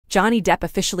Johnny Depp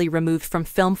officially removed from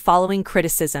film following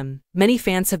criticism. Many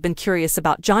fans have been curious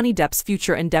about Johnny Depp's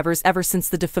future endeavors ever since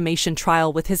the defamation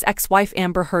trial with his ex-wife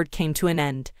Amber Heard came to an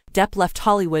end. Depp left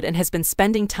Hollywood and has been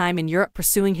spending time in Europe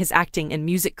pursuing his acting and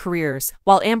music careers,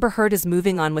 while Amber Heard is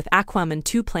moving on with Aquaman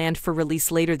 2 planned for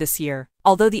release later this year.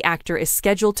 Although the actor is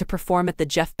scheduled to perform at the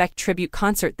Jeff Beck tribute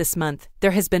concert this month,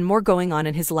 there has been more going on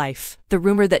in his life. The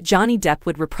rumor that Johnny Depp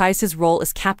would reprise his role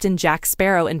as Captain Jack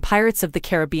Sparrow in Pirates of the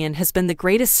Caribbean has been the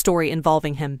greatest story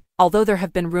involving him. Although there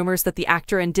have been rumors that the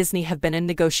actor and Disney have been in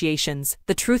negotiations,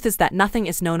 the truth is that nothing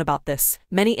is known about this.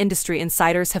 Many industry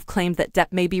insiders have claimed that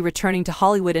Depp may be returning to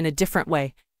Hollywood in a different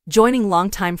way, joining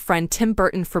longtime friend Tim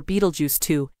Burton for Beetlejuice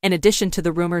 2, in addition to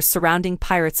the rumors surrounding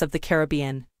Pirates of the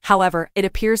Caribbean. However, it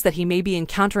appears that he may be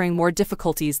encountering more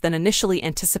difficulties than initially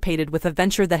anticipated with a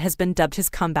venture that has been dubbed his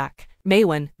comeback.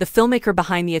 Maïwenn, the filmmaker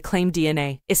behind the acclaimed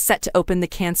DNA, is set to open the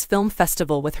Cannes Film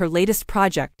Festival with her latest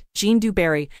project, Jean du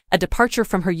Barry, a departure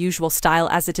from her usual style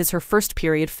as it is her first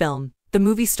period film. The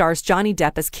movie stars Johnny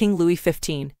Depp as King Louis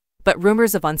XV, but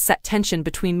rumors of on-set tension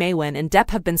between Maïwenn and Depp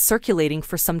have been circulating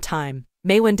for some time.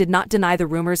 Maïwenn did not deny the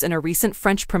rumors in a recent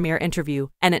French premiere interview,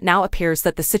 and it now appears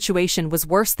that the situation was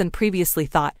worse than previously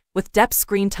thought, with Depp's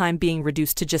screen time being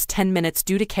reduced to just 10 minutes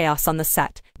due to chaos on the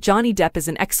set. Johnny Depp is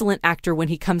an excellent actor when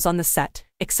he comes on the set,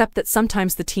 except that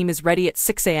sometimes the team is ready at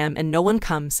 6 a.m. and no one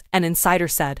comes, an insider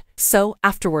said. So,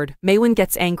 afterward, Maïwenn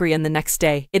gets angry and the next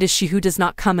day, it is she who does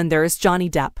not come and there is Johnny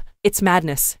Depp. It's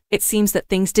madness. It seems that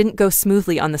things didn't go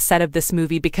smoothly on the set of this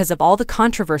movie because of all the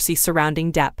controversy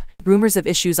surrounding Depp. Rumors of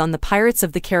issues on the Pirates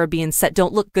of the Caribbean set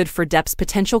don't look good for Depp's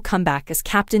potential comeback as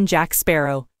Captain Jack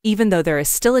Sparrow, even though there is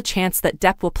still a chance that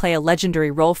Depp will play a legendary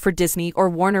role for Disney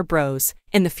or Warner Bros.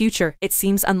 In the future, it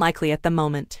seems unlikely at the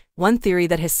moment. One theory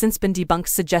that has since been debunked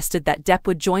suggested that Depp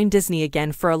would join Disney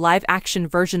again for a live-action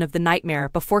version of The Nightmare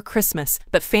before Christmas,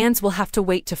 but fans will have to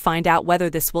wait to find out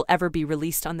whether this will ever be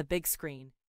released on the big screen.